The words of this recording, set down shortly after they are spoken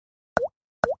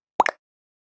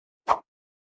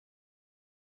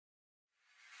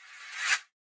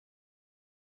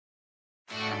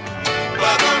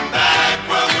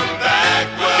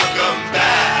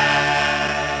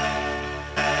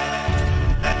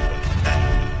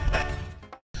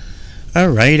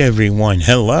Alright everyone,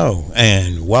 hello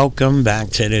and welcome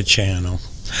back to the channel.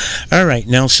 Alright,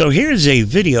 now so here's a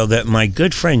video that my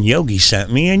good friend Yogi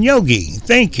sent me, and Yogi,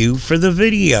 thank you for the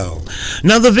video.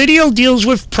 Now the video deals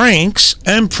with pranks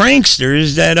and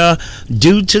pranksters that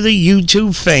due to the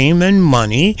YouTube fame and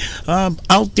money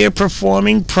out there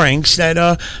performing pranks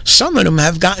that some of them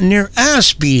have gotten their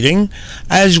ass beating,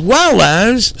 as well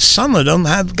as some of them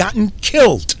have gotten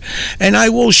killed. And I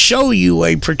will show you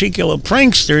a particular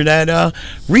prankster that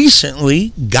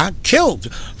recently got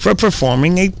killed for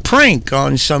performing a prank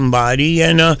on somebody.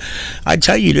 And I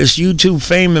tell you, this YouTube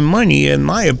fame and money, in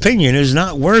my opinion, is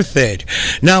not worth it.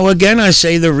 Now again, I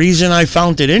say the reason I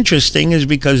found it interesting is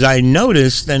because I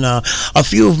noticed in a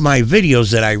few of my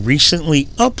videos that I recently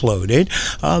uploaded,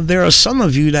 there are some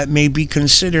of you that may be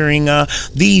considering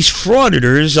these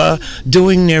frauditors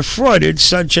doing their frauded,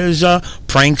 such as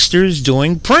pranksters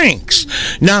doing pranks.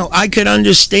 Now I could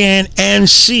understand and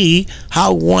see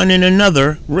how one and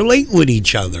another relate with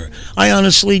each other. I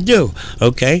honestly do,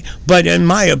 okay? But in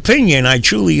my opinion, I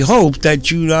truly hope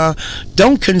that you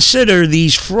don't consider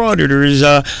these frauditors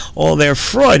or their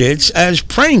fraudits as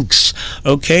pranks,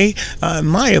 okay? In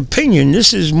my opinion,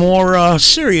 this is more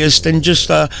serious than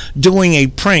just doing a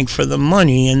prank for the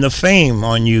money and the fame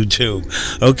on YouTube,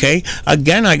 okay?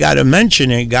 Again, I gotta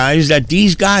mention it, guys, that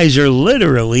these guys are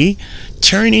literally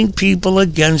turning people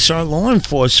against our law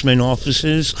enforcement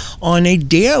officers on a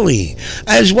daily,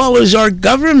 as well as our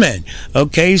government,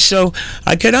 okay? So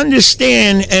I could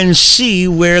understand and see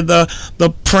where the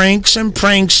pranks and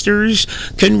pranksters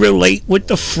can relate with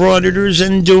the frauditors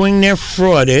and doing their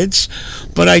fraudits,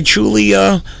 but I truly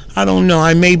I don't know,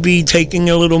 I may be taking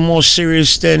it a little more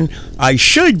serious than I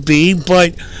should be,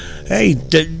 but hey,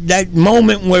 that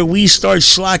moment where we start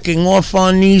slacking off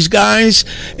on these guys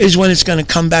is when it's going to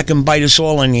come back and bite us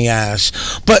all in the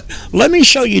ass. But let me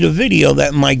show you the video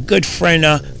that my good friend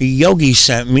Yogi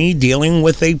sent me dealing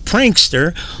with a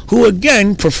prankster who,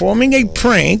 again, performing a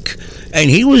prank, and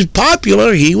he was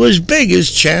popular, he was big,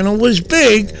 his channel was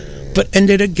big, but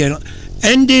ended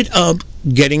up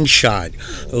getting shot.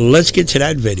 Let's get to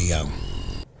that video.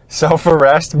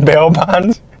 Self-arrest, bail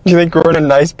bonds? You think we're in a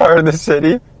nice part of the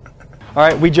city? All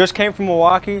right, we just came from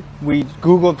Milwaukee. We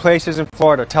Googled places in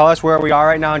Florida. Tell us where we are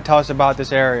right now and tell us about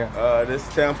this area. This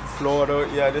Tampa,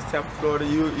 Florida. Yeah, this Tampa, Florida.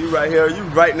 You right here. You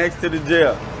right next to the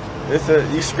jail.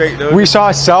 You straight though. We saw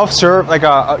a self-serve, like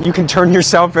you can turn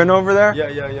yourself in over there.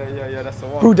 Yeah. That's a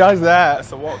walk. Who does that?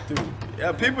 That's a walkthrough.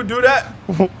 Yeah, people do that.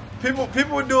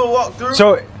 people do a walkthrough.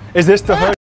 So is this the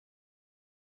hood?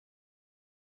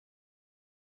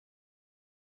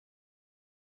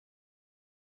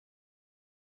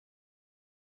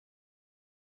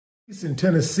 Police in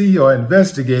Tennessee are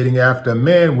investigating after a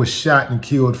man was shot and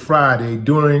killed Friday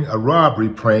during a robbery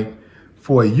prank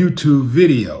for a YouTube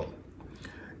video.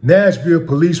 Nashville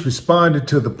police responded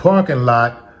to the parking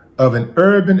lot of an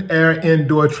urban air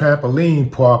indoor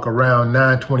trampoline park around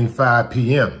 9:25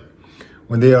 p.m.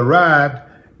 When they arrived,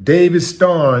 David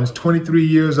Starnes, 23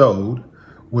 years old,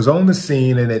 was on the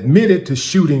scene and admitted to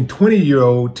shooting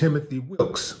 20-year-old Timothy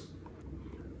Wilkes.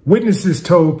 Witnesses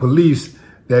told police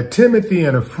that Timothy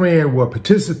and a friend were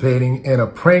participating in a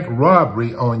prank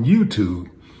robbery on YouTube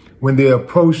when they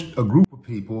approached a group of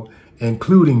people,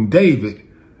 including David,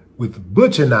 with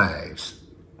butcher knives.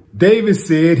 David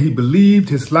said he believed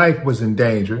his life was in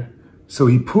danger, so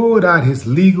he pulled out his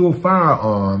legal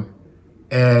firearm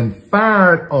and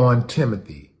fired on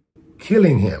Timothy,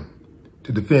 killing him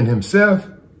to defend himself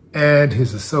and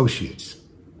his associates.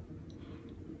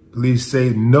 Police say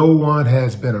no one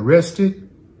has been arrested.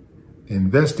 The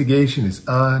investigation is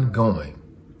ongoing.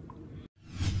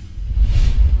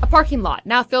 A parking lot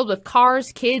now filled with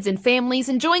cars, kids, and families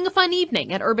enjoying a fun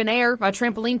evening at Urban Air, a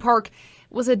trampoline park,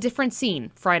 was a different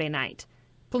scene Friday night.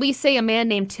 Police say a man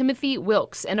named Timothy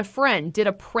Wilkes and a friend did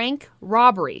a prank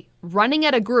robbery, running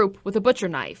at a group with a butcher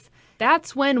knife.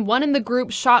 That's when one in the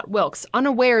group shot Wilkes,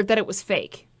 unaware that it was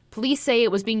fake. Police say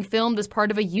it was being filmed as part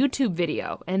of a YouTube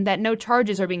video and that no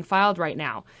charges are being filed right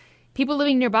now. People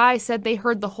living nearby said they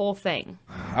heard the whole thing.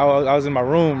 I was in my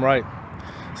room, right?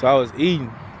 So I was eating,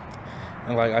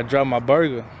 and I dropped my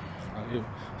burger.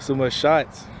 So much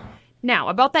shots. Now,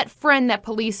 about that friend that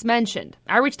police mentioned.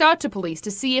 I reached out to police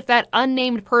to see if that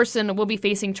unnamed person will be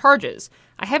facing charges.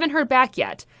 I haven't heard back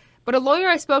yet, but a lawyer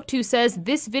I spoke to says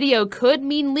this video could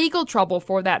mean legal trouble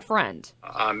for that friend.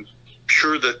 I'm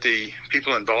sure that the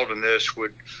people involved in this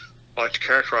would like to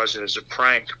characterize it as a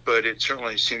prank, but it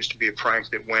certainly seems to be a prank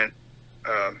that went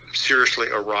seriously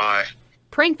awry.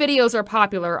 Prank videos are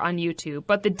popular on YouTube,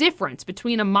 but the difference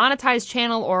between a monetized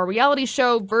channel or a reality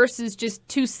show versus just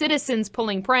two citizens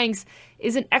pulling pranks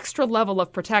is an extra level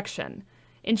of protection.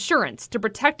 Insurance to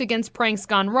protect against pranks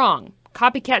gone wrong.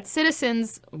 Copycat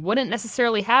citizens wouldn't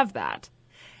necessarily have that.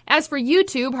 As for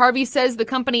YouTube, Harvey says the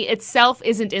company itself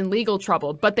isn't in legal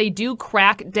trouble, but they do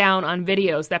crack down on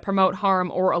videos that promote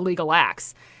harm or illegal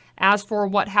acts. As for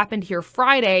what happened here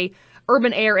Friday,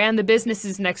 Urban Air and the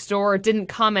businesses next door didn't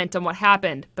comment on what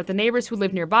happened, but the neighbors who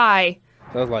live nearby,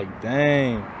 I was like,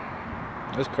 dang,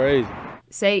 that's crazy,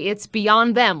 say it's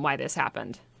beyond them why this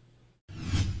happened.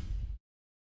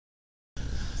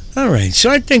 All right, so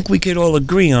I think we could all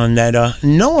agree on that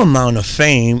no amount of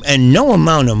fame and no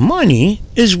amount of money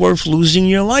is worth losing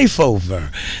your life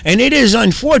over. And it is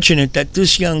unfortunate that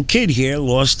this young kid here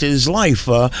lost his life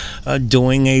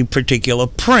doing a particular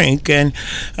prank. And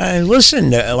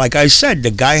listen, like I said,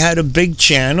 the guy had a big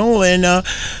channel and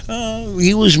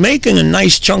he was making a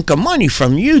nice chunk of money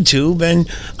from YouTube, and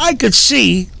I could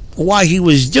see why he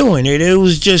was doing it. It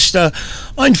was just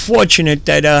unfortunate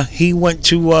that he went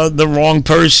to the wrong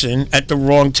person at the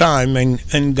wrong time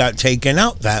and got taken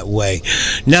out that way.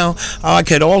 Now, I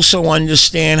could also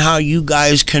understand how you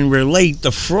guys can relate the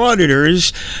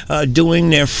frauditors doing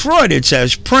their fraudits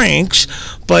as pranks,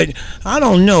 but I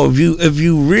don't know if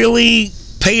you really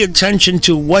pay attention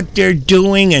to what they're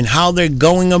doing and how they're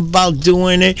going about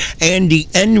doing it and the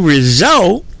end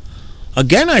result.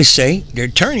 Again, I say, they're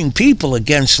turning people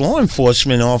against law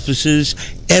enforcement officers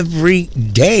every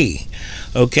day,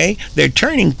 okay? They're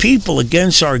turning people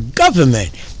against our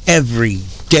government every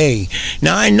day.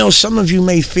 Now, I know some of you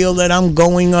may feel that I'm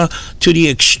going to the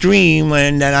extreme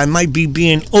and that I might be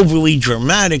being overly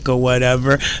dramatic or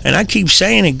whatever, and I keep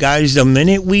saying it, guys, the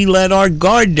minute we let our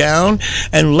guard down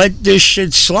and let this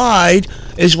shit slide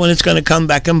is when it's going to come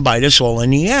back and bite us all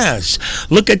in the ass.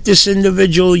 Look at this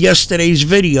individual yesterday's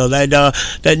video, that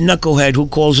knucklehead who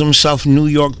calls himself New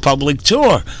York Public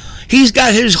Tour. He's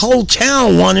got his whole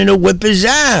town wanting to whip his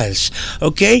ass,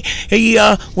 okay? He,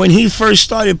 when he first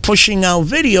started pushing out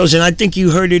videos, and I think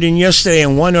you heard it in yesterday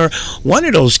in one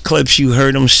of those clips, you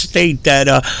heard him state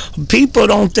that people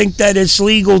don't think that it's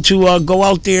legal to go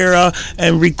out there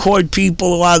and record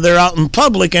people while they're out in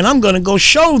public, and I'm going to go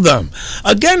show them.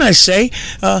 Again, I say,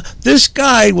 this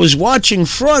guy was watching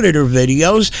frauditor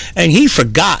videos, and he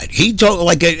forgot. He told,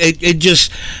 like,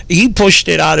 he pushed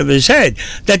it out of his head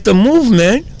that the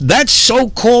movement, that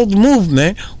so-called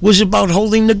movement, was about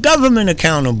holding the government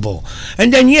accountable.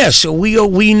 And then, yes,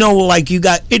 we know, like, you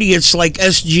got idiots like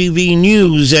SGV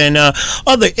News and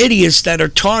other idiots that are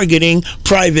targeting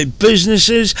private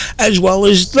businesses as well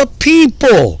as the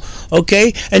people.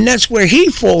 Okay, and that's where he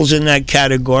falls in that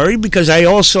category, because I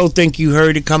also think you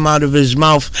heard it come out of his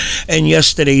mouth in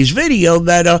yesterday's video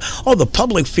that the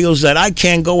public feels that I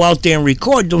can't go out there and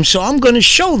record them, so I'm going to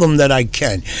show them that I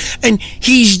can. And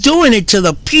he's doing it to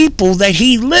the people that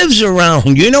he lives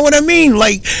around. You know what I mean?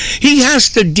 Like, he has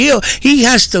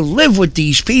to live with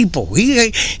these people.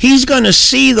 He's going to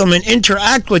see them and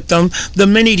interact with them the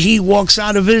minute he walks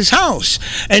out of his house.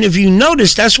 And if you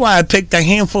notice, that's why I picked a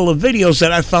handful of videos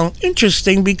that I found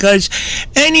interesting, because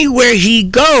anywhere he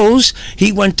goes,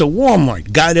 he went to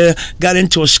Walmart, got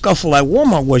into a scuffle at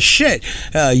Walmart. Was shit.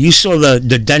 You saw the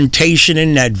dentation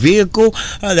in that vehicle.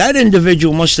 That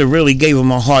individual must have really gave him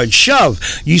a hard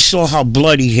shove. You saw how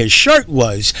bloody his shirt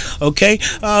was. Okay,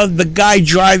 the guy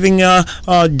driving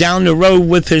down the road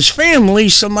with his family,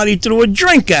 somebody threw a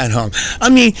drink at him. I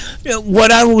mean,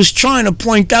 what I was trying to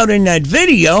point out in that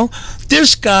video,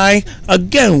 this guy,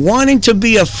 again, wanting to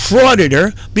be a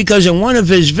frauditor, because in one of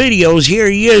his videos, here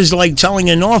he is, like, telling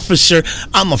an officer,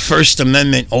 I'm a First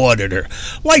Amendment auditor.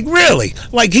 Like, really?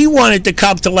 Like, he wanted the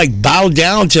cop to, like, bow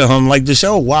down to him, like to say,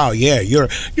 oh, wow, yeah, you're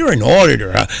an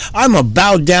auditor. I'm a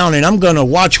bow down, and I'm going to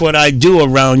watch what I do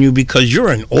around you because you're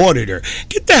an auditor.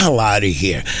 Get the hell out of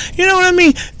here. You know what I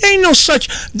mean? There ain't no such.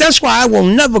 That's why I will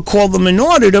never call them an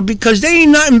auditor, because they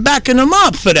ain't nothing backing them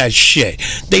up for that shit.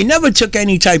 They never took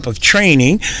any type of training.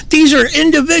 These are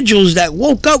individuals that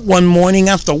woke up one morning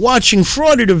after watching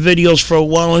frauditor videos for a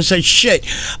while and said, shit,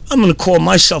 I'm going to call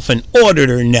myself an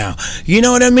auditor now. You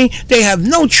know what I mean? They have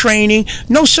no training,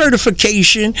 no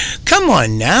certification. Come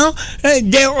on now.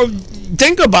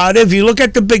 Think about it. If you look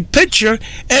at the big picture,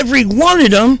 every one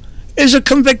of them is a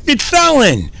convicted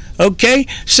felon. Okay,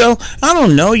 so I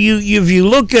don't know. If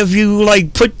you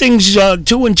like put things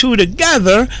two and two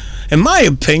together, in my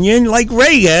opinion, like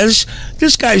Reyes,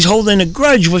 this guy's holding a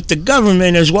grudge with the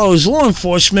government as well as law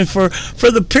enforcement for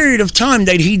the period of time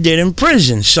that he did in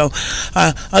prison. So,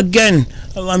 again,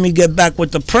 let me get back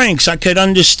with the pranks. I could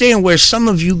understand where some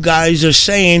of you guys are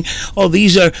saying, oh,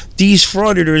 these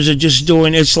frauditors are just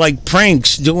doing, it's like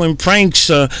pranks, doing pranks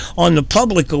on the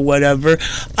public or whatever.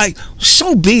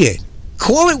 So be it.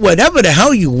 Call it whatever the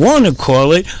hell you want to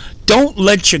call it. Don't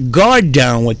let your guard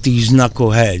down with these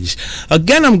knuckleheads.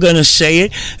 Again, I'm going to say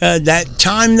it,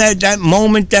 that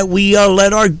moment that we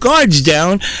let our guards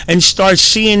down and start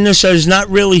seeing this as not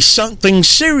really something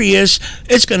serious,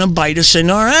 it's going to bite us in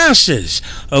our asses,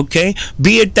 okay?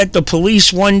 Be it that the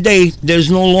police one day, there's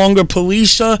no longer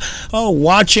police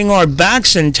watching our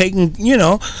backs and taking,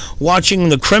 watching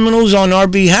the criminals on our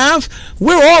behalf,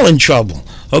 we're all in trouble,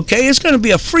 okay? It's going to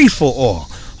be a free-for-all.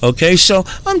 Okay, so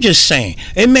I'm just saying,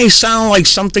 it may sound like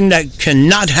something that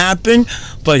cannot happen,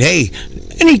 but hey,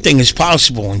 anything is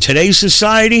possible in today's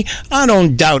society. I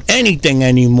don't doubt anything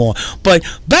anymore. But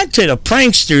back to the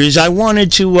pranksters, I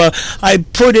wanted to, I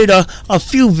put a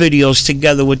few videos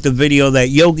together with the video that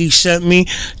Yogi sent me,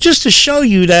 just to show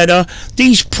you that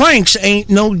these pranks ain't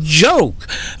no joke.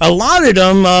 A lot of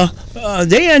them,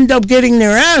 they end up getting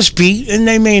their ass beat, and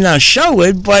they may not show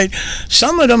it, but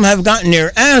some of them have gotten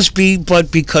their ass beat,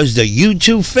 but because the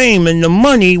YouTube fame and the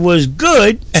money was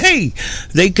good, hey,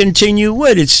 they continue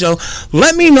with it. So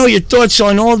let me know your thoughts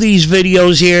on all these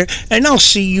videos here, and I'll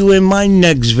see you in my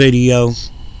next video. Hey,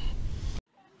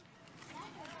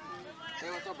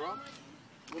 what's up, bro?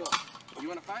 What up? You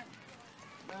wanna fight?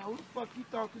 Man, who the fuck you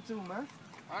talking to, man?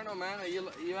 I don't know, man.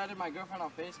 You added my girlfriend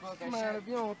on Facebook and Man, shit. if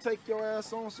you don't take your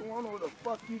ass on, so I don't know what the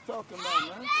fuck you talking about,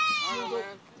 man. I don't know,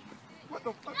 man. What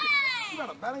the fuck? You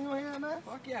got a bat in your hand, man?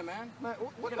 Fuck yeah, man. Man,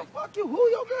 what the fuck you? Who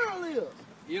your girl is?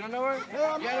 You don't know her?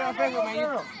 Hell You no, added her on I know Facebook, your man.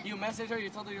 girl. You messaged her. You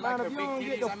told her you Man, like her if big you don't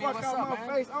get titties. the I mean, fuck what's out up, my man?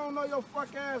 face, I don't know your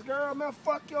fuck ass girl, man.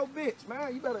 Fuck your bitch,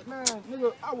 man. You better, man,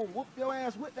 nigga, I will whoop your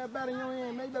ass with that bat in your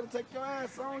hand, man. You better take your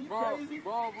ass on. You crazy?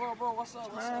 Bro, what's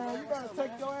up? What's up, Man, man? you better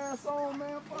take your ass on,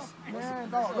 man. Fuck. Man,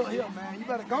 dog, look here, man. You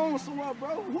better go on somewhere,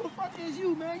 bro. Who the fuck is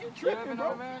you, man? You tripping,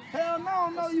 bro. Hell no, I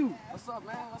don't know you. What's up,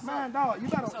 man? What's up? Man, dog, you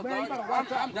better, man, you better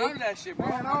watch out. I'm down to that shit, bro.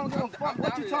 Man, I don't give a fuck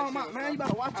what you talking about, man. You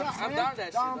better watch out, man. I'm down to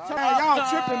that shit, I'm dog. telling y'all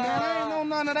tripping, man. I ain't know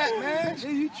none of that,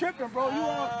 man. You tripping, bro. You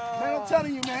all, man, I'm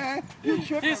telling you, man. You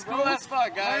tripping, He's bro. cool as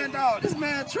fuck, guys. Man, dog, this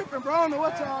man tripping, bro. I don't know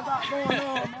what y'all got going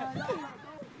on, man.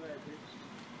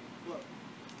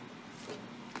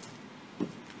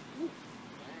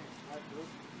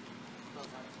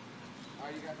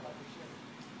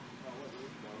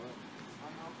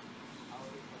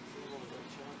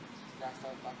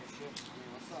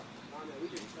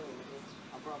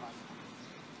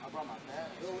 I brought my dad.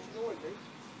 Yo, what you doing, dude?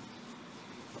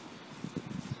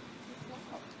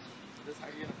 This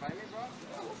how you gonna fight me, bro?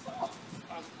 Yeah, what's up?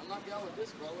 I'm not down with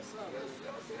this, bro. What's up? Let's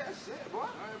see that shit, bro.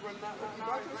 Alright, bro. Got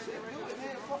your shit, do it,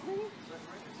 man. Fuck me. What's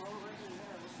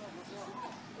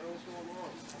going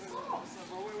on? What's up,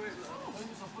 bro? Wait. Let me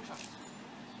do some push-ups.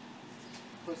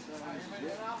 Alright, you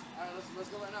ready now? Alright, let's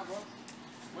go right now, bro.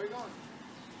 Where you going?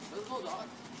 Let's go, dog.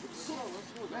 Let's go,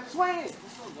 Man, swing it.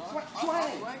 Let's go, dog.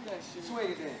 Swing. Swing that shit.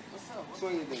 Swing it then. What's up?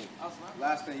 Swing it then. I'll smack.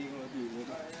 Last thing you gonna do,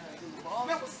 nigga.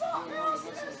 Man, what's up, man? I see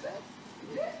that shit.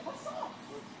 Yeah, what's up?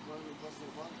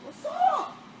 What's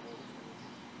up?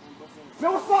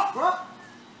 Man, what's up, bro?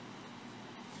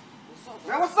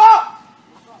 Man, what's up?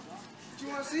 You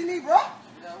wanna see me, bro?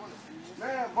 Yeah, I wanna see you.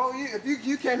 Man, bro, if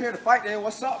you came here to fight, then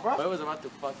what's up, bro? Bro was about to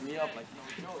fuck me up like no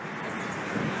joke.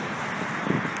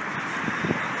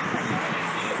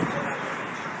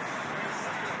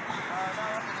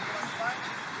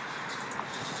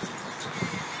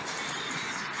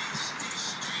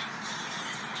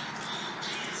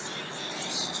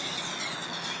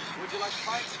 Would you like to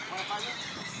fight? Want to fight me?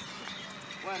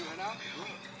 When? Right now? Okay.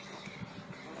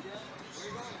 Where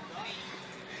you going, dog?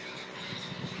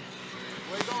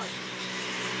 Where you going?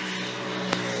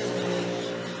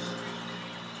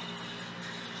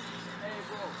 Hey,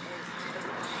 bro.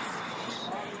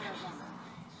 Call your ass on, man.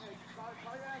 Hey, call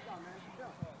your ass on, man.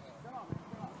 Chill. Chill out, man.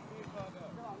 Chill out.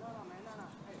 Chill out. No, man. No.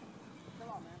 Hey, chill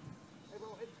out, man. Hey, bro,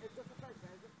 it's just a prank,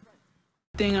 man. It's just a prank.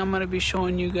 Thing I'm gonna be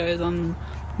showing you guys on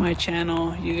my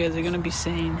channel, you guys are gonna be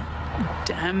saying,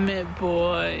 damn it,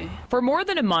 boy. For more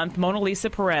than a month, Mona Lisa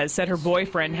Perez said her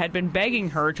boyfriend had been begging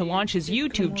her to launch his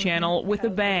YouTube channel with a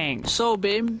bang. So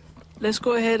babe, let's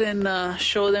go ahead and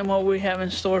show them what we have in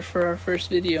store for our first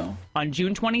video. On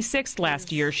June 26th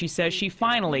last year, she says she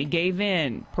finally gave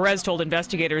in. Perez told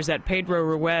investigators that Pedro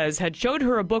Ruiz had showed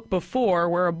her a book before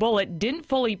where a bullet didn't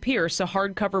fully pierce a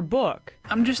hardcover book.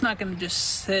 I'm just not gonna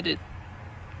just set it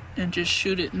and just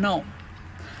shoot it. No.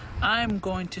 I'm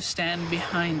going to stand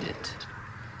behind it.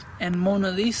 And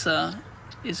Mona Lisa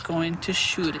is going to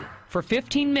shoot it. For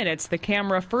 15 minutes, the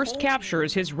camera first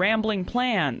captures his rambling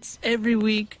plans. Every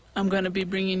week, I'm going to be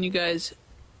bringing you guys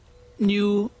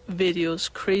new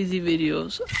videos, crazy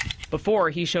videos. Before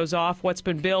he shows off what's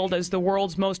been billed as the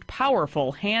world's most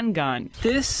powerful handgun.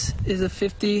 This is a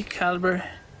 .50 caliber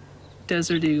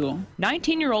Desert Eagle.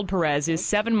 19-year-old Perez is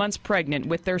 7 months pregnant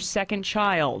with their second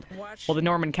child. Well, the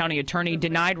Norman County attorney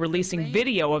denied releasing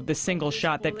video of the single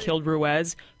shot that killed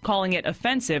Ruiz, calling it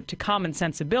offensive to common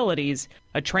sensibilities.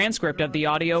 A transcript of the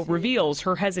audio reveals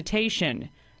her hesitation.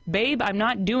 "Babe, I'm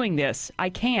not doing this. I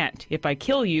can't. If I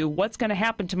kill you, what's going to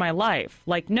happen to my life?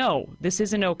 Like, no, this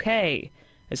isn't okay.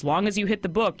 As long as you hit the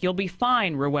book, you'll be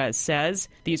fine," Ruiz says.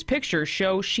 These pictures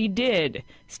show she did,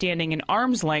 standing an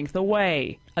arm's length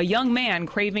away. A young man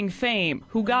craving fame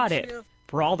who got it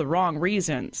for all the wrong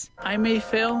reasons. I may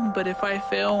fail, but if I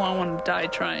fail, I want to die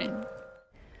trying.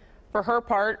 For her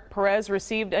part, Perez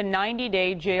received a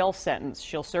 90-day jail sentence.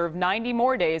 She'll serve 90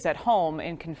 more days at home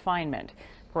in confinement.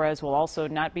 Perez will also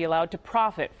not be allowed to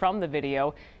profit from the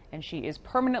video, and she is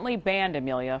permanently banned,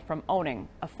 Amelia, from owning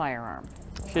a firearm.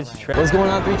 What's going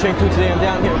on, 3 Chain Crew? Today I'm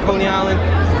down here at Coney Island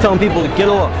telling people to get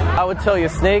off. I would tell your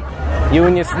snake, you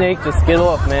and your snake, just get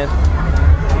off, man.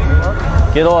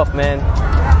 Get off, man.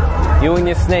 You and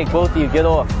your snake, both of you, get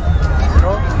off.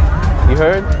 You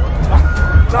heard?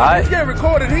 No, he's getting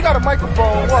recorded. He got a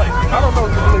microphone. What? I don't know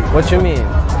what to believe. What you mean?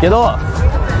 Get off.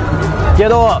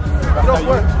 Get off.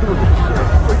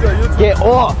 Get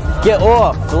off. Get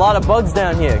off. There's a lot of bugs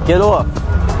down here. Get off.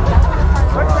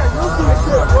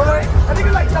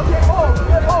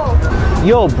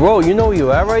 Yo, bro, you know where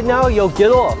you at right now? Yo,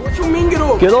 get off. What you mean get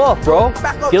off? Get off, bro.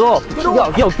 Get off.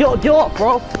 Yo, get off,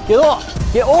 bro. Get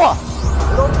off. Get off.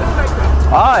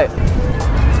 Alright.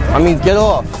 I mean, get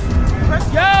off.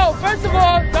 Yo, first of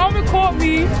all, don't record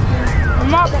me. I'm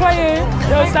not playing.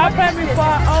 Yo, stop playing me for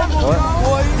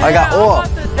I got off.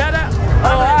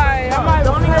 Alright, I might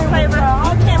don't even play around.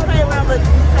 I can't play around with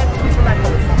people like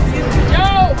this.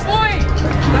 Yo, boy,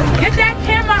 get that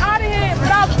camera out of here, but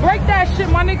I'll break that shit,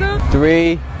 my nigga.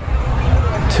 3,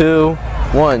 2,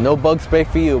 1. No bug spray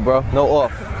for you, bro. No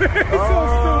off.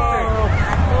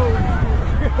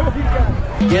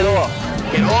 Get off.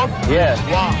 Get off? Yeah.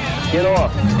 Wow. Get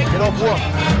off. Get off what?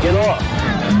 Get off.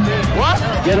 What?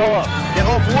 Get off. Get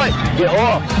off what? Get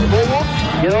off.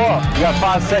 Get off. You got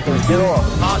 5 seconds. Get off.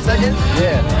 5 seconds?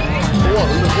 Yeah. What?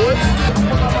 In the woods?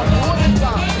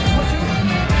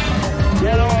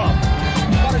 Get off.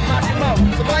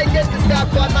 Somebody get this guy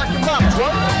before I knock him out, bro.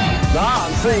 Nah,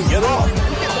 I'm saying get off. Get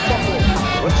the fuck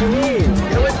off. What you mean?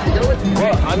 Get away from me. Get away from me.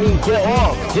 What? I mean, get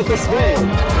off. Get the spin.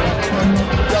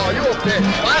 Yo, you okay?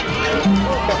 What?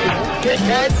 Fucking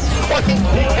dickhead. Fucking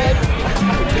dickhead.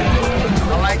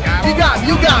 I like that. You got me.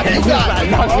 You got me. You got me.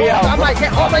 Knock me out. I'm like,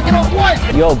 get off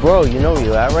what? Yo, bro, you know where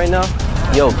you at right now?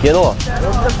 Yo, get off.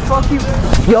 What the fuck you?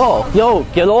 Yo,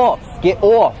 get off. Get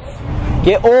off.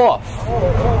 Get off.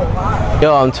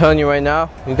 Yo, I'm telling you right now,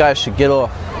 you guys should get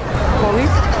off.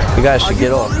 Police? You guys should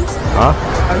get off. Huh?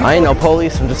 I ain't no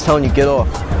police, I'm just telling you, get off.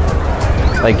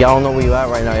 Like, y'all don't know where you at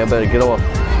right now, y'all better get off.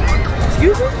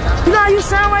 Excuse me? You know how you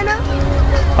sound right now?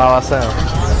 How I sound?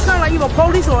 You sound like you a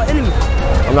police or an enemy.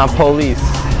 I'm not police.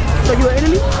 So you an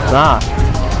enemy? Nah.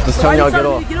 Just So telling y'all why get you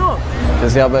off. telling me to get off?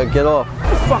 Cause y'all better get off. Get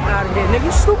the fuck out of here, nigga.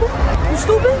 You stupid? You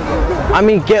stupid? I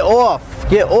mean, get off.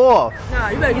 Get off. Nah,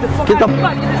 you better get the fuck Get out the- of here. You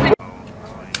about to get this nigga.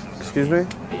 Excuse me?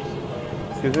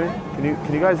 Excuse me?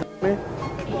 Can you guys help me?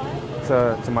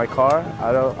 To my car?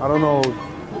 I don't know.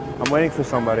 I'm waiting for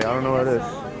somebody. I don't know where it is.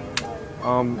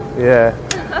 Yeah.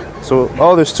 So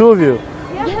there's 2 of you.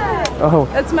 Yeah. Oh.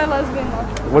 That's my lesbian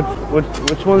one.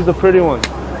 Which one's the pretty one?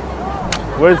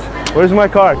 Where's my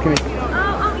car? Can you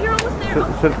You're almost there.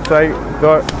 should I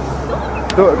go?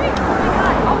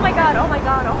 Oh my god, oh my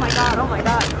god, oh my god, oh my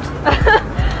god.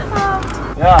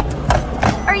 Yeah.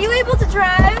 Are you able to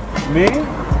drive? Me?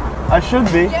 I should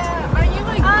be. Yeah, are you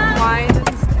like blind?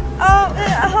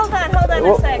 Hold on a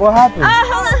sec. What happened?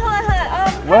 Hold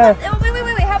on. Where? Wait,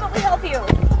 how about we help you?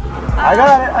 I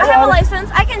got it. I have a license.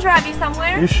 I can drive you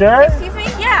somewhere. You sure? Excuse me?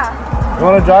 Yeah. You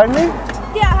wanna drive me?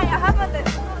 Yeah, how about this?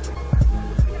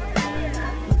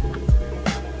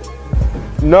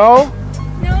 No?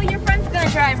 No, your friend's gonna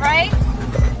drive, right?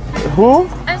 Who?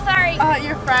 I'm sorry.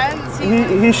 Your friend?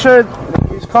 He should.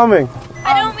 He's coming.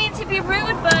 I don't mean to be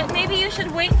rude, but maybe you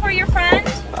should wait for your friend.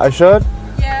 I should?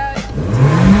 Yeah.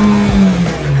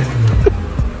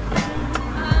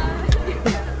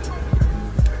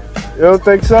 You don't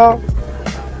think so?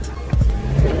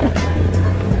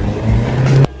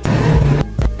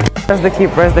 Press the key,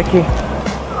 press the key.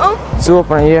 Oh. It's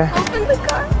open here. Open the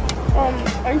car.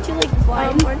 Aren't you like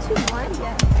blind? Aren't you blind?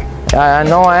 Yeah. Yeah, I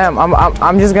know I am.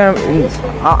 I'm just gonna.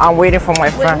 I'm waiting for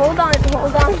my friend. Wait, hold on.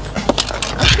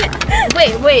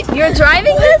 Wait. You're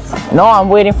driving this? No, I'm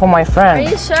waiting for my friend.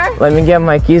 Are you sure? Let me get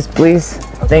my keys, please.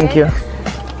 Okay. Thank you.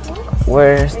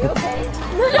 Where's the?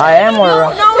 I am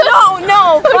or No.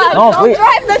 No, Don't please.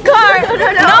 drive the car.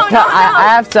 No. I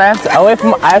have to wait for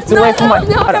my.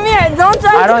 No, come here. Don't drive the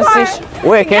car. I don't see.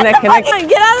 Wait, can I?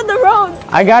 Get out of the road.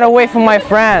 I gotta wait for my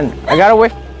friend. I gotta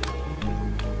wait.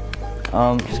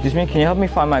 Excuse me. Can you help me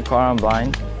find my car? I'm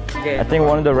blind. Okay. I think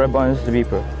one of the red buttons is the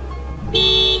beeper.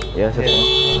 Yes, this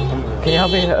one. Can you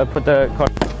help me put the car?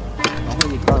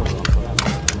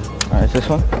 Alright, is this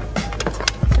one?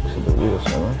 Actually, the wheels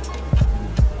somewhere.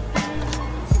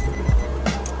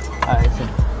 Alright, it's in.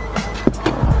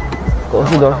 Close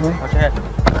the door for me. Watch your head.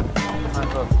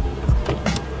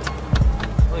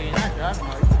 Oh, you're not driving,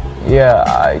 are you? Yeah,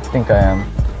 I think I am.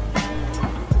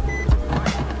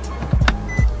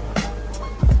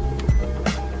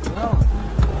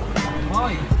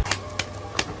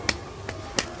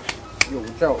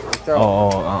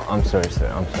 Oh, I'm sorry, sir.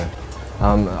 I'm sorry.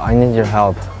 I need your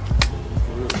help.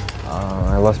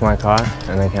 I lost my car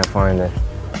and I can't find it.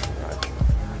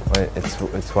 Wait, it's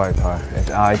white car.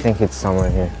 I think it's somewhere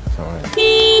here.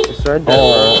 It's right there.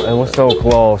 Oh, it was so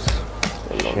close.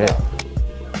 Shit.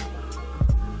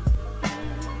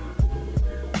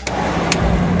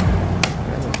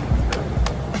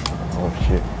 Oh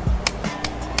shit.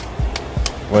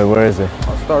 Wait, where is it?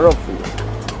 I'll start up for you.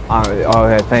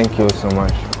 Okay, thank you so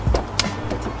much.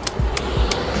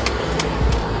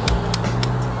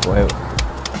 Wait.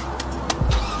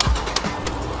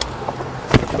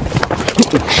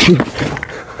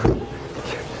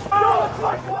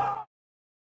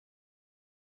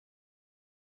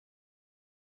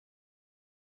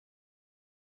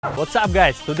 What's up,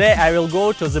 guys? Today I will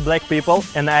go to the black people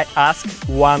and I ask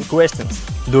one question.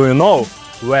 Do you know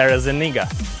where is the nigga?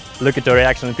 Look at the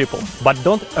reaction, people. But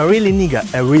don't really nigga,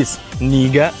 with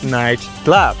nigga night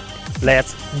club.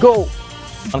 Let's go.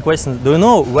 One question. Do you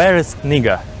know where is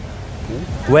nigga?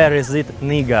 Where is it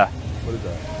nigga? What is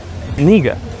that?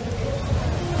 Nigga.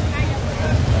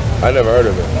 I never heard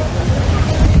of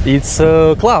it. It's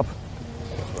a club.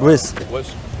 With.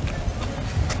 What's...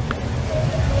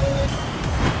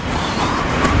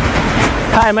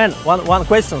 Hi man, one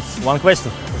question. What's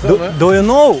up, man? Do you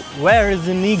know where is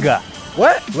the nigga?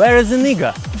 What? Where is the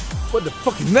nigga? What the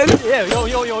fuck is nigga? Yeah, yo.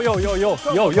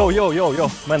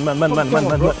 Man.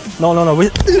 No.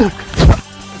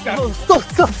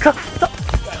 Stop.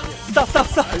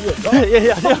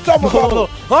 Yeah. No.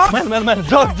 Huh? Man.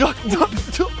 Jog.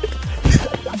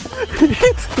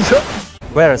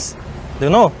 Where is? Do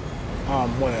you know?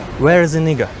 Where? Where is the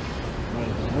nigga?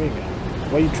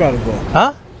 Where you try to go?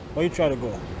 Huh? Where you try to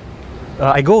go?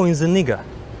 I go in the nigga.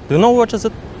 Do you know what is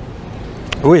it?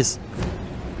 Who is?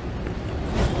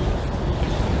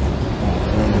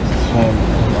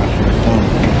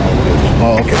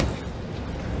 Oh, okay.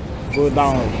 Go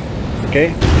down,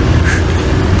 okay?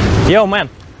 Yo, man.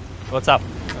 What's up?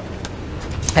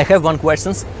 I have one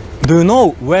question. Do you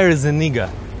know where is the nigga?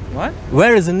 What?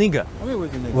 Where is the nigga?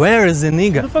 Where is the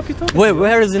nigga? What the fuck you talking Wait,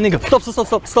 where is the nigga?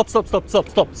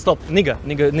 Stop.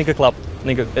 Nigga club.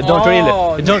 Nigga.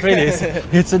 Don't really.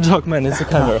 It's a joke, man. It's a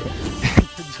camera.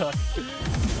 It's a joke.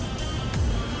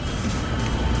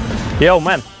 Yo,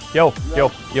 man. Yo.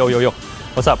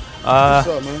 What's up? What's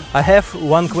up, man? I have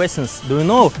one question. Do you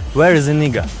know where is the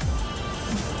nigga?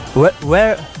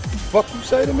 Where? Fuck you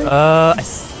say to me?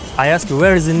 I ask you,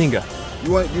 where is the nigga?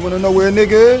 You want to know where a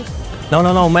nigga is?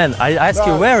 No, man. I ask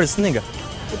you, where is nigga?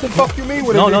 What the fuck you mean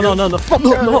with a nigga? No. Fuck out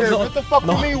of here. What the fuck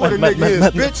you mean with a nigga is,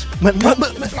 bitch? Man.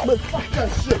 Fuck that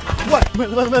shit. What?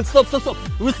 Man, stop.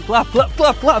 Listen,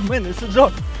 clap, man. It's a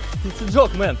joke. It's a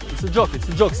joke, man. It's a joke.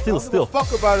 Still.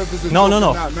 Fuck about it if it's a No. joke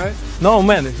or not, man. No,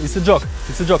 man. It's a joke.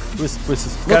 With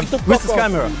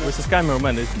this camera,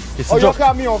 man. It's a joke. You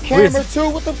got me on camera too?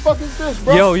 What the fuck is this,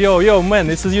 bro? Yo, man.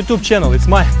 It's a YouTube channel. It's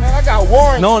mine. Man, I got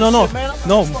warrants. No. Shit, man.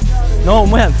 No,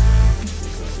 man.